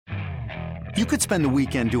You could spend the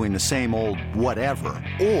weekend doing the same old whatever,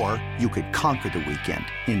 or you could conquer the weekend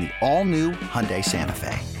in the all-new Hyundai Santa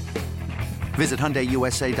Fe. Visit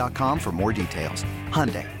HyundaiUSA.com for more details.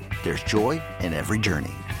 Hyundai, there's joy in every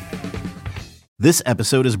journey. This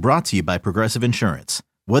episode is brought to you by Progressive Insurance.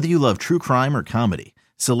 Whether you love true crime or comedy,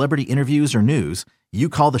 celebrity interviews or news, you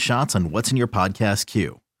call the shots on what's in your podcast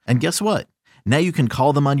queue. And guess what? Now you can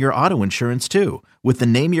call them on your auto insurance too with the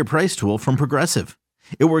Name Your Price tool from Progressive.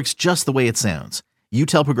 It works just the way it sounds. You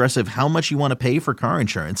tell Progressive how much you want to pay for car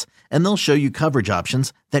insurance, and they'll show you coverage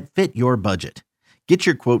options that fit your budget. Get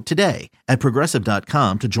your quote today at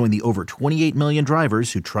Progressive.com to join the over 28 million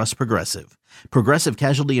drivers who trust Progressive. Progressive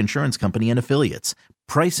Casualty Insurance Company and Affiliates.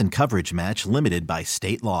 Price and coverage match limited by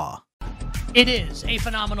state law. It is a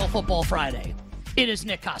phenomenal football Friday. It is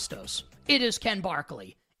Nick Costos. It is Ken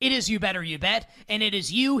Barkley. It is You Better You Bet, and it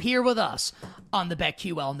is you here with us on the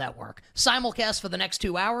BetQL Network. Simulcast for the next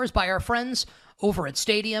 2 hours by our friends over at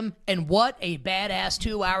Stadium, and what a badass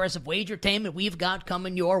 2 hours of wagertainment we've got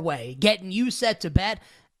coming your way, getting you set to bet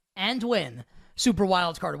and win Super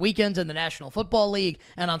Wildcard weekends in the National Football League,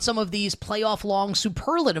 and on some of these playoff-long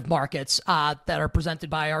superlative markets that are presented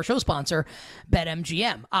by our show sponsor,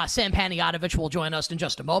 BetMGM. Sam Panayotovich will join us in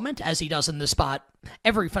just a moment, as he does in this spot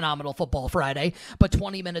every phenomenal football Friday. But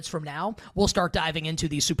 20 minutes from now, we'll start diving into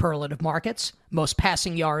these superlative markets, most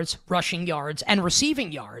passing yards, rushing yards, and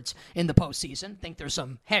receiving yards in the postseason. Think there's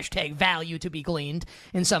some hashtag value to be gleaned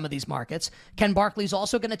in some of these markets. Ken Barkley's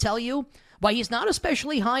also going to tell you why he's not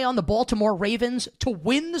especially high on the Baltimore Ravens to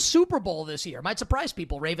win the Super Bowl this year. Might surprise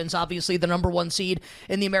people. Ravens obviously the number one seed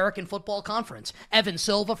in the American Football Conference. Evan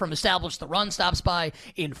Silva from Establish the Run stops by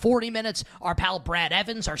in 40 minutes. Our pal Brad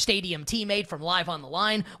Evans, our Stadium teammate from Live on the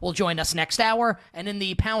Line, will join us next hour. And in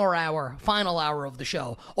the Power Hour, final hour of the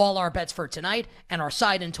show, all our bets for tonight and our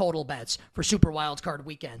side and total bets for Super Wildcard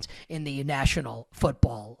weekend in the National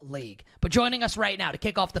Football League. But joining us right now to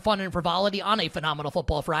kick off the fun and frivolity on a phenomenal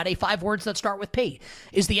football Friday, 5 words that start with P,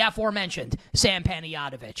 is the aforementioned Sam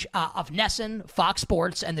Panayotovich of Nesson, Fox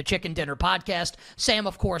Sports, and the Chicken Dinner Podcast. Sam,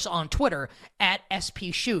 of course, on Twitter at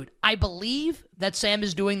SPShoot. I believe that Sam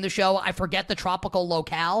is doing the show. I forget the tropical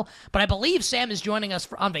locale, but I believe Sam is joining us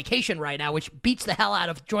on vacation right now, which beats the hell out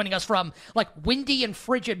of joining us from like windy and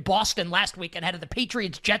frigid Boston last week ahead of the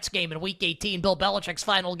Patriots-Jets game in Week 18, Bill Belichick's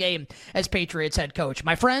final game as Patriots head coach.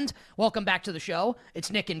 My friend, welcome back to the show. It's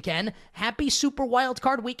Nick and Ken. Happy Super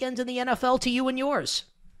Wildcard weekend in the NFL to you and yours.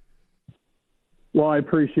 Well, I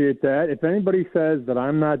appreciate that. If anybody says that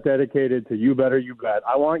I'm not dedicated to You Better You Bet,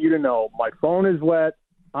 I want you to know my phone is wet.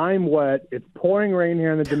 I'm wet. It's pouring rain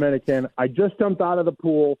here in the Dominican. I just jumped out of the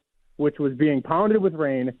pool, which was being pounded with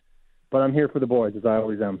rain, but I'm here for the boys, as I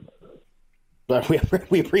always am. But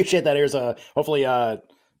we appreciate that. Here's hopefully I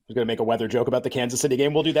was going to make a weather joke about the Kansas City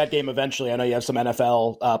game. We'll do that game eventually. I know you have some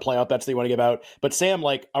NFL playoff bets that you want to give out. But Sam,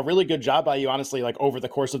 like a really good job by you, honestly, like over the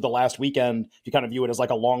course of the last weekend, if you kind of view it as like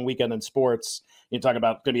a long weekend in sports, you talk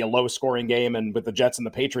about going to be a low scoring game and with the Jets and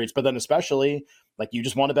the Patriots, but then especially like you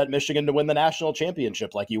just want to bet Michigan to win the national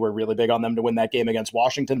championship. Like you were really big on them to win that game against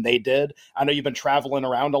Washington. They did. I know you've been traveling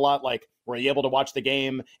around a lot. Like, were you able to watch the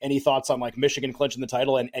game? Any thoughts on like Michigan clinching the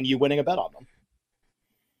title and you winning a bet on them?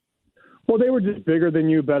 Well, they were just bigger than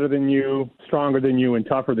you, better than you, stronger than you, and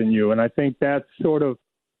tougher than you. And I think that's sort of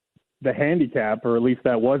the handicap, or at least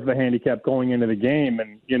that was the handicap going into the game.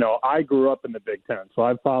 And, you know, I grew up in the Big Ten, so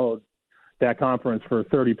I've followed that conference for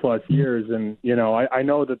 30 plus years. And, you know, I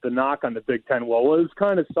know that the knock on the Big Ten, well, it was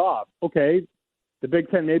kind of soft. Okay, the Big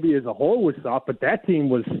Ten maybe as a whole was soft, but that team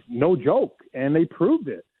was no joke, and they proved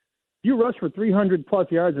it. You rush for 300 plus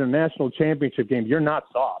yards in a national championship game, you're not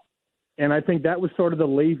soft. And I think that was sort of the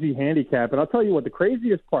lazy handicap. And I'll tell you what, the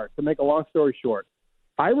craziest part, to make a long story short,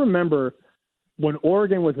 I remember when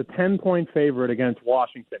Oregon was a 10-point favorite against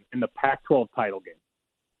Washington in the Pac-12 title game.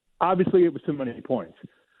 Obviously, it was too many points.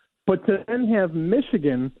 But to then have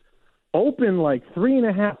Michigan open like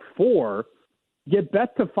 3.5, 4, get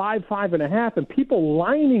bet to 5, 5.5, and people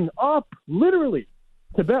lining up literally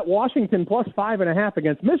to bet Washington plus 5.5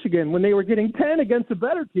 against Michigan when they were getting 10 against a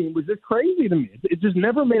better team was just crazy to me. It just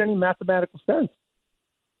never made any mathematical sense.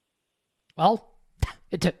 Well,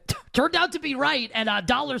 it turned out to be right, and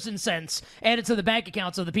dollars and cents added to the bank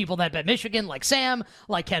accounts of the people that bet Michigan, like Sam,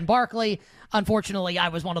 like Ken Barkley. Unfortunately, I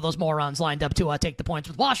was one of those morons lined up to take the points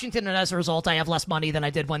with Washington, and as a result, I have less money than I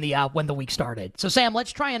did when the week started. So, Sam,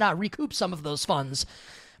 let's try and recoup some of those funds,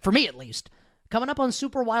 for me at least, coming up on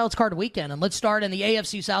Super Wildcard Weekend. And let's start in the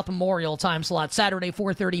AFC South Memorial time slot, Saturday,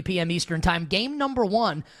 4:30 p.m. Eastern Time. Game number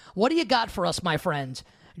 1. What do you got for us, my friend?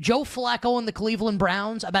 Joe Flacco and the Cleveland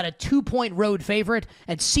Browns, about a 2-point road favorite,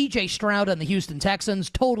 and C.J. Stroud and the Houston Texans,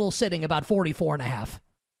 total sitting about 44.5.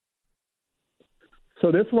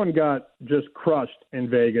 So this one got just crushed in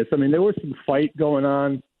Vegas. I mean, there was some fight going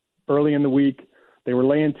on early in the week. They were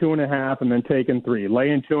laying 2.5 and then taking 3.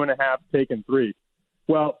 Laying 2.5, taking 3.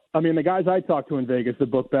 Well, I mean, the guys I talked to in Vegas, the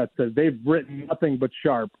book bet, said they've written nothing but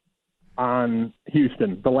sharp on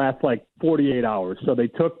Houston the last, 48 hours. So they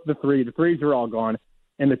took the 3. The 3s are all gone,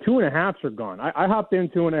 and the 2.5s are gone. I hopped in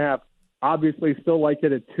 2.5, obviously still like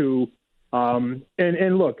it at 2.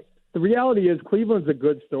 And look, the reality is Cleveland's a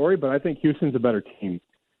good story, but I think Houston's a better team.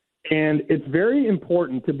 And it's very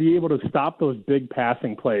important to be able to stop those big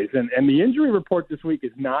passing plays. And the injury report this week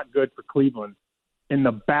is not good for Cleveland in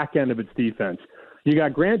the back end of its defense. You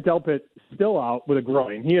got Grant Delpit still out with a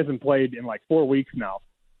groin. He hasn't played in 4 weeks now.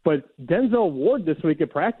 But Denzel Ward this week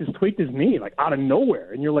at practice tweaked his knee, out of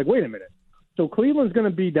nowhere. And you're like, wait a minute. So Cleveland's going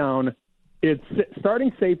to be down its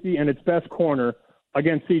starting safety and its best corner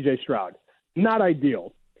against C.J. Stroud. Not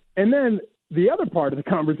ideal. And then the other part of the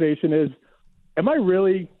conversation is, am I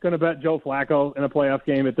really going to bet Joe Flacco in a playoff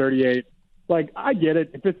game at 38? I get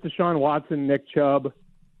it. If it's Deshaun Watson, Nick Chubb,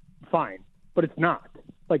 fine. But it's not.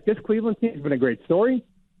 This Cleveland team has been a great story.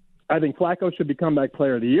 I think Flacco should be comeback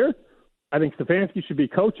player of the year. I think Stefanski should be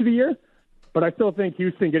coach of the year. But I still think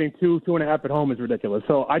Houston getting 2.5 at home is ridiculous.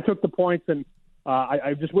 So I took the points, and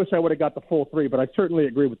I just wish I would have got the full 3, but I certainly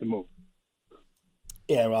agree with the move.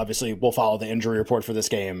 Yeah, well, obviously, we'll follow the injury report for this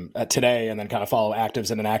game today and then kind of follow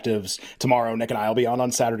actives and inactives tomorrow. Nick and I will be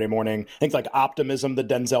on Saturday morning. I think optimism that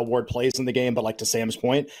Denzel Ward plays in the game, but to Sam's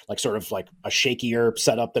point, sort of a shakier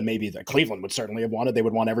setup than maybe that Cleveland would certainly have wanted. They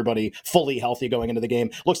would want everybody fully healthy going into the game.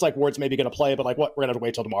 Looks like Ward's maybe going to play, but we're going to have to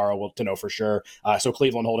wait till tomorrow to know for sure. So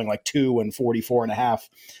Cleveland holding 2 and 44.5.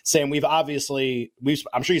 Sam,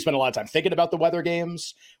 I'm sure you spent a lot of time thinking about the weather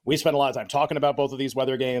games. We spent a lot of time talking about both of these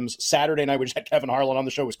weather games. Saturday night, we just had Kevin Harlan on the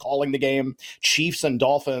show, was calling the game. Chiefs and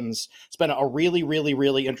Dolphins. It's been a really, really,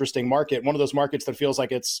 really interesting market. One of those markets that feels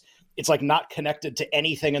like it's not connected to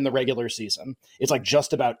anything in the regular season. It's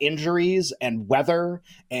just about injuries and weather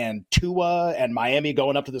and Tua and Miami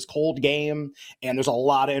going up to this cold game. And there's a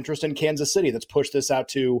lot of interest in Kansas City that's pushed this out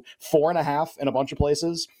to 4.5 in a bunch of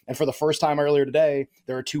places. And for the first time earlier today,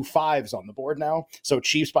 there are 2 5s on the board now. So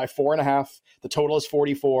Chiefs by 4.5. The total is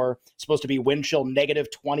 44. It's supposed to be wind chill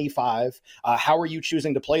 -25. How are you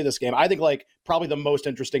choosing to play this game? I think probably the most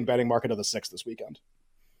interesting betting market of the 6 this weekend.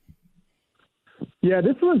 Yeah,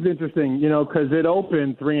 this one's interesting, because it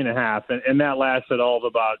opened 3.5, and that lasted all of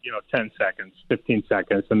about, 10 seconds, 15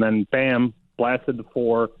 seconds. And then, bam, blasted to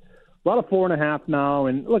 4. A lot of 4.5 now.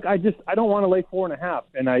 And look, I don't want to lay 4.5.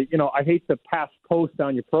 And I hate to pass post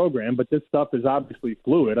on your program, but this stuff is obviously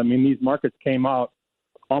fluid. I mean, these markets came out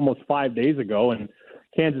almost 5 days ago, and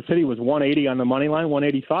Kansas City was 180 on the money line,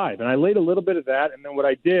 185. And I laid a little bit of that. And then what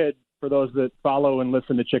I did, for those that follow and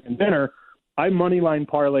listen to Chicken Dinner, I moneyline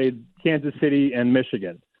parlayed Kansas City and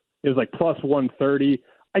Michigan. It was plus 130.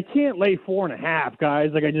 I can't lay 4.5,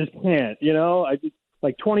 guys. I just can't, I just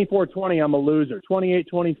 24-20, I'm a loser.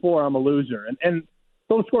 28-24, I'm a loser. And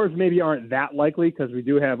those scores maybe aren't that likely because we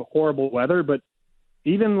do have horrible weather, but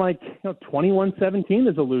even 21-17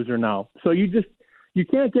 is a loser now. So you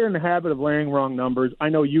can't get in the habit of laying wrong numbers. I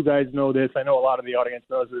know you guys know this. I know a lot of the audience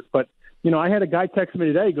knows this, but I had a guy text me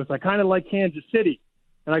today. He goes, I kind of like Kansas City.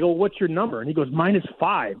 And I go, what's your number? And he goes,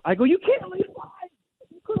 -5. I go, you can't lay 5.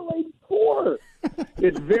 You could have laid 4.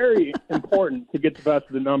 It's very important to get the best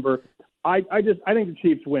of the number. I think the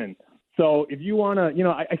Chiefs win. So if you want to,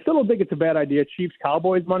 I still don't think it's a bad idea. Chiefs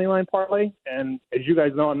Cowboys moneyline parlay. And as you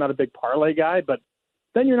guys know, I'm not a big parlay guy, but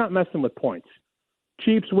then you're not messing with points.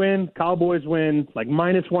 Chiefs win, Cowboys win,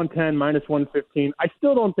 -110, -115. I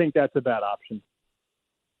still don't think that's a bad option.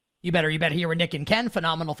 You better hear with Nick and Ken.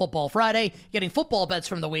 Phenomenal Football Friday. Getting football bets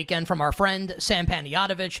from the weekend from our friend Sam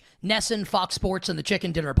Panayotovich, Nesson, Fox Sports, and the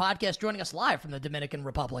Chicken Dinner Podcast, joining us live from the Dominican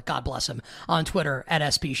Republic. God bless him. On Twitter at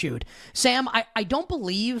SPShoot. Sam, I don't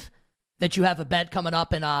believe that you have a bet coming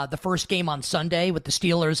up in the first game on Sunday with the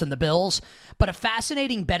Steelers and the Bills, but a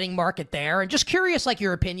fascinating betting market there. And just curious,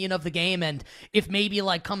 your opinion of the game, and if maybe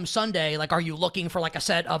come Sunday, are you looking for a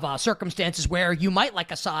set of circumstances where you might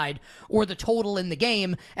like a side or the total in the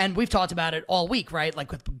game? And we've talked about it all week, right?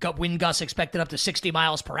 With wind gusts expected up to 60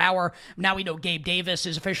 miles per hour. Now we know Gabe Davis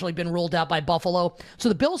has officially been ruled out by Buffalo. So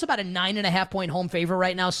the Bills about a 9.5-point home favorite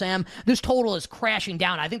right now, Sam. This total is crashing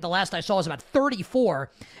down. I think the last I saw was about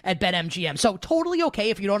 34 at BetMGM. So totally okay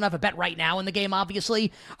if you don't have a bet right now in the game,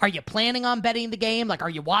 obviously. Are you planning on betting the game? Are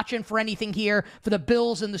you watching for anything here for the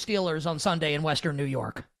Bills and the Steelers on Sunday in Western New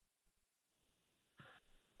York?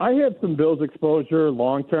 I have some Bills exposure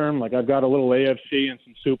long term. Like I've got a little AFC and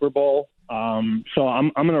some Super Bowl. So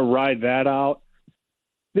I'm going to ride that out.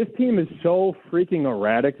 This team is so freaking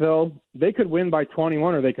erratic, though. They could win by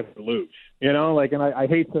 21 or they could lose. You know, like, and I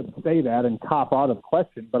hate to say that and cop out of the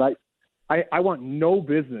question, but I want no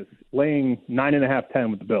business laying 9.5,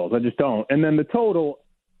 10 with the Bills. I just don't. And then the total,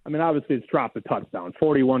 I mean, obviously it's dropped a touchdown,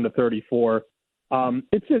 41-34.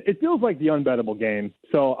 It feels like the unbettable game.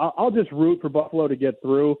 So I'll just root for Buffalo to get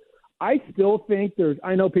through. I still think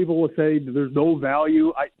I know people will say there's no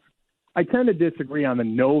value. I tend to disagree on the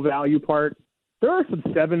no value part. There are some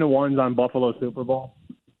 7-1s on Buffalo Super Bowl.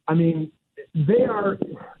 I mean,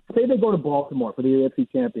 say they go to Baltimore for the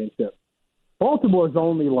AFC Championship. Baltimore is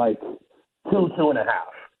only like 2.5.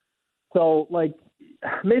 So, like,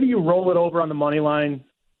 maybe you roll it over on the money line.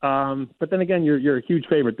 But then again, you're a huge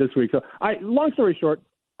favorite this week. So, long story short,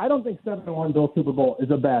 I don't think 7-1 Bill Super Bowl is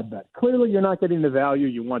a bad bet. Clearly, you're not getting the value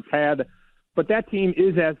you once had, but that team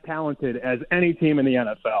is as talented as any team in the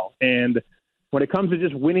NFL. And when it comes to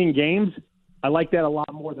just winning games, I like that a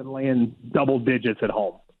lot more than laying double digits at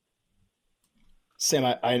home. Sam,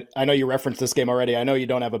 I know you referenced this game already. I know you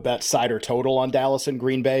don't have a bet side or total on Dallas and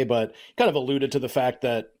Green Bay, but kind of alluded to the fact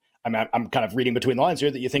that I'm kind of reading between the lines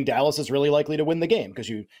here that you think Dallas is really likely to win the game because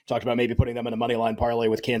you talked about maybe putting them in a money line parlay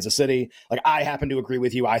with Kansas City. Like, I happen to agree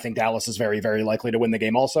with you. I think Dallas is very, very likely to win the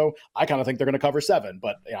game also. I kind of think they're going to cover 7,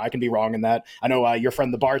 but I can be wrong in that. I know your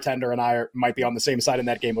friend, the bartender, and I might be on the same side in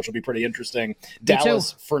that game, which will be pretty interesting.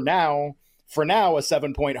 Dallas, for now, a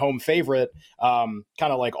 7-point home favorite, kind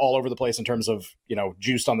of like all over the place in terms of,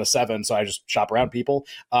 juiced on the 7. So I just shop around people.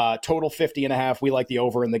 Total 50.5. We like the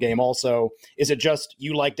over in the game also. Is it just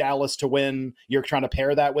you like Dallas to win? You're trying to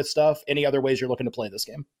pair that with stuff? Any other ways you're looking to play this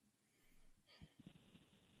game?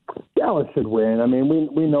 Dallas should win. I mean,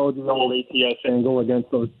 we know the old ATS angle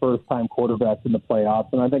against those first-time quarterbacks in the playoffs,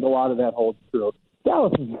 and I think a lot of that holds true.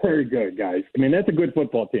 Dallas is very good, guys. I mean, that's a good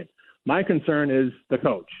football team. My concern is the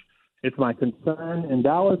coach. It's my concern in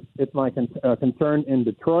Dallas. It's my concern in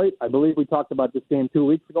Detroit. I believe we talked about this game 2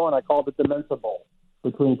 weeks ago, and I called it the Mensa Bowl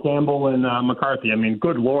between Campbell and McCarthy. I mean,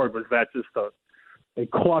 good Lord, was that just a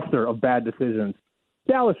cluster of bad decisions.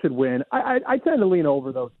 Dallas should win. I tend to lean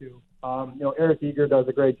over, though, too. Eric Eager does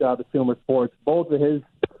a great job at Sumer Sports. Both of his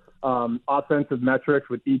offensive metrics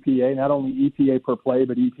with EPA, not only EPA per play,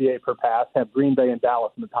 but EPA per pass, have Green Bay and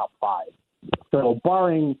Dallas in the top 5. So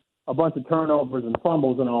barring a bunch of turnovers and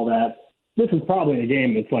fumbles and all that, this is probably a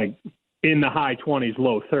game that's like in the high 20s,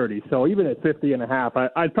 low 30s. So even at 50.5,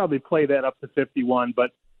 I'd probably play that up to 51,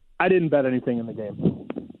 but I didn't bet anything in the game.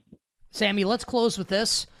 Sammy, let's close with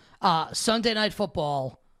this. Sunday Night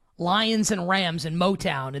Football, Lions and Rams in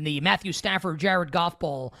Motown in the Matthew Stafford, Jared Goff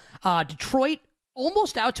Bowl. Detroit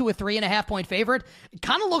almost out to a 3.5-point favorite. It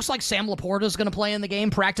kind of looks like Sam Laporta is going to play in the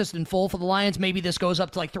game, practiced in full for the Lions. Maybe this goes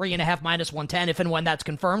up to like 3.5 minus 110 if and when that's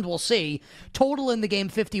confirmed. We'll see. Total in the game,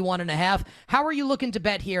 51.5. How are you looking to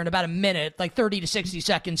bet here in about a minute, like 30 to 60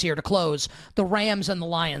 seconds here to close, the Rams and the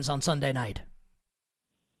Lions on Sunday night?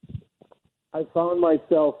 I found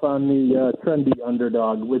myself on the trendy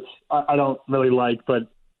underdog, which I don't really like, but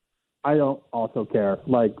I don't also care.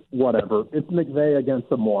 Like, whatever. It's McVay against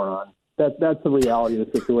a moron. That's the reality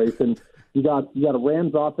of the situation. You got a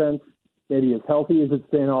Rams offense, maybe as healthy as it's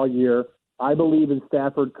been all year. I believe in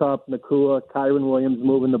Stafford, Kupp, Nakua, Kyron Williams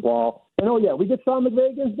moving the ball. And, we get Sean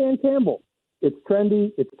McVay against Dan Campbell. It's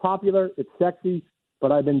trendy, it's popular, it's sexy,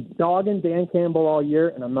 but I've been dogging Dan Campbell all year,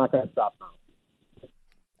 and I'm not going to stop now.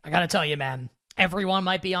 I got to tell you, man, everyone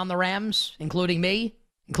might be on the Rams, including me,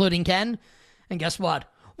 including Ken. And guess what?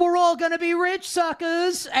 We're all going to be rich,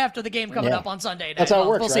 suckers, after the game coming up on Sunday night. That's how it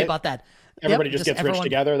works, We'll see about that. Everybody just gets rich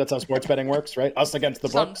together. That's how sports betting works, right? Us against the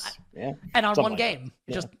books. And on Something one like game.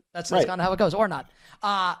 that. That's kind of how it goes, or not.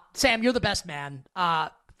 Sam, you're the best man.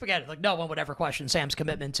 Forget it. Like, no one would ever question Sam's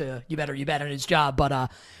commitment to You Bet on his job. But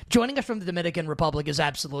joining us from the Dominican Republic is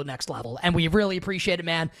absolute next level. And we really appreciate it,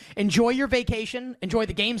 man. Enjoy your vacation. Enjoy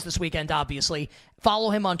the games this weekend, obviously. Follow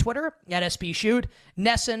him on Twitter at SPShoot,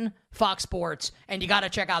 Nesson, Fox Sports, and you got to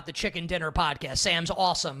check out the Chicken Dinner podcast, Sam's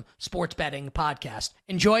awesome sports betting podcast.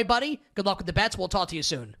 Enjoy, buddy. Good luck with the bets. We'll talk to you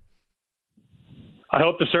soon. I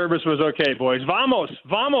hope the service was okay, boys. Vamos,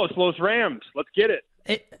 Los Rams. Let's get it.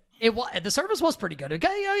 The service was pretty good. Like a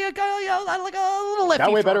little lifty.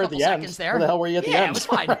 Got way for better a at the couple end. seconds there. Where the hell were you at the end? Yeah, it was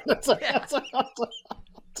fine. It's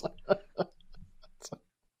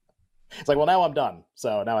like, well, now I'm done.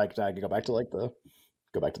 So now I can go back to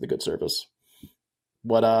the good service.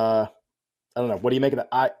 What I don't know. What do you make of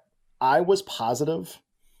that? I was positive.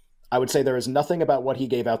 I would say there is nothing about what he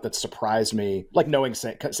gave out that surprised me. Like knowing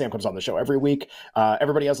Sam comes on the show every week,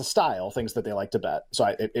 everybody has a style, things that they like to bet.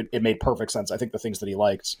 So it made perfect sense. I think the things that he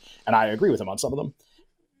likes, and I agree with him on some of them.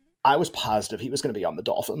 I was positive he was going to be on the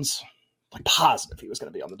Dolphins. Like positive he was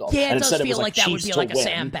going to be on the Dolphins. Yeah, it and does instead feel it was like that would Chiefs be to like a win.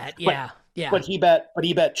 Sam bet. Yeah, yeah. But he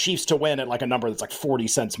bet Chiefs to win at like a number that's like 40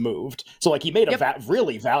 cents moved. So like he made a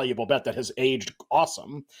really valuable bet that has aged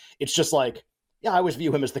awesome. It's just like, yeah, I always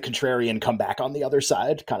view him as the contrarian comeback on the other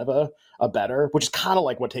side, kind of a better, which is kind of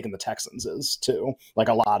like what taking the Texans is too. Like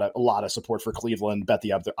a lot of support for Cleveland, bet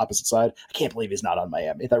the opposite side. I can't believe he's not on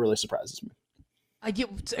Miami. That really surprises me. Are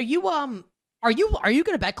you going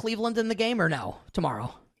to bet Cleveland in the game or no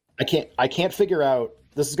tomorrow? I can't figure out.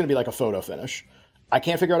 This is going to be like a photo finish. I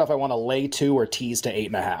can't figure out if I want to lay 2 or tease to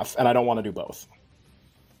 8.5, and I don't want to do both.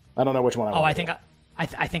 I don't know which one I want.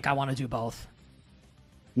 I think I want to do both.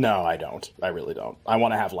 No, I don't. I really don't. I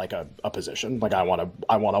want to have like a position. Like I want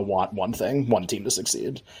one thing, one team to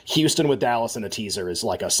succeed. Houston with Dallas in a teaser is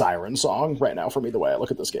like a siren song right now for me, the way I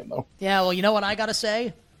look at this game, though. Yeah, well, you know what I got to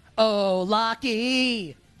say? Oh,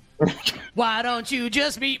 Lockie, why don't you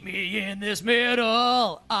just meet me in this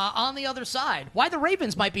middle? On the other side, why the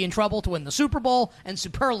Ravens might be in trouble to win the Super Bowl and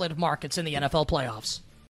superlative markets in the NFL playoffs.